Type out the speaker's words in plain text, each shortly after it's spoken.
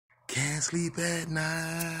Can't sleep at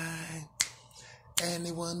night, and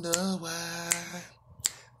they wonder why.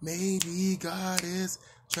 Maybe God is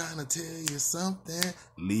trying to tell you something.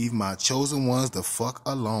 Leave my chosen ones the fuck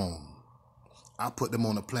alone. I put them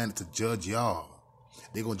on the planet to judge y'all.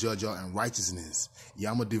 They're going to judge y'all in righteousness.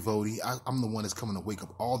 Yeah, I'm a devotee. I'm the one that's coming to wake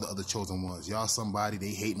up all the other chosen ones. Y'all somebody.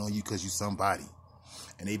 They hating on you because you somebody.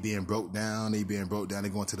 And they being broke down. They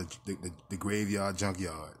going to the graveyard,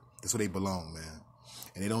 junkyard. That's where they belong, man.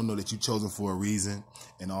 And they don't know that you chosen for a reason.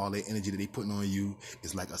 And all the energy that they putting on you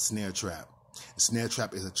is like a snare trap. A snare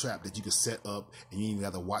trap is a trap that you can set up and you ain't even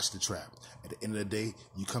have to watch the trap. At the end of the day,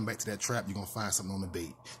 you come back to that trap, you're going to find something on the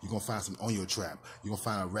bait. You're going to find something on your trap. You're going to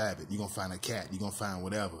find a rabbit. You're going to find a cat. You're going to find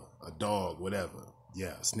whatever, a dog, whatever.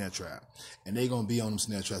 Yeah, a snare trap. And they going to be on them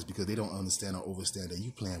snare traps because they don't understand or overstand that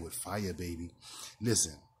you playing with fire, baby.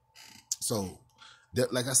 Listen, so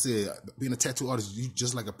that, like I said, being a tattoo artist, you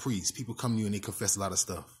just like a priest. People come to you and they confess a lot of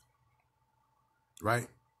stuff. Right?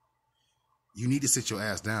 You need to sit your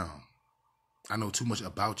ass down. I know too much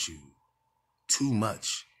about you. Too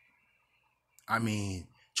much. I mean,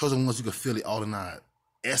 chosen ones, you can feel it all in our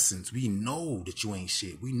essence. We know that you ain't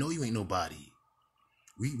shit. We know you ain't nobody.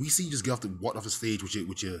 We see you just walk off the stage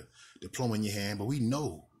with your diploma in your hand, but we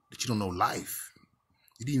know that you don't know life.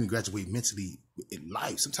 You didn't even graduate mentally in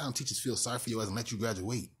life. Sometimes teachers feel sorry for you and let you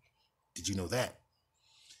graduate. Did you know that?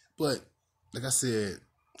 But like I said,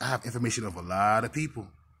 I have information of a lot of people.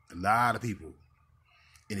 A lot of people.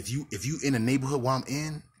 And if you in the neighborhood where I'm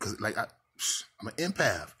in, because like I'm an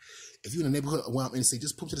empath. If you're in the neighborhood where I'm in, say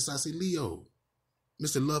just put to the side, say Leo,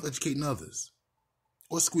 Mr. Love Educating Others,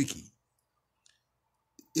 or Squeaky.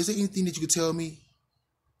 Is there anything that you could tell me?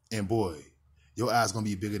 And boy, your eyes gonna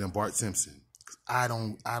be bigger than Bart Simpson. I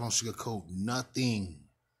don't sugarcoat nothing.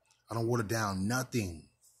 I don't water down nothing.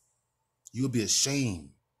 You'll be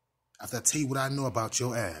ashamed after I tell you what I know about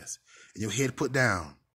your ass and your head put down.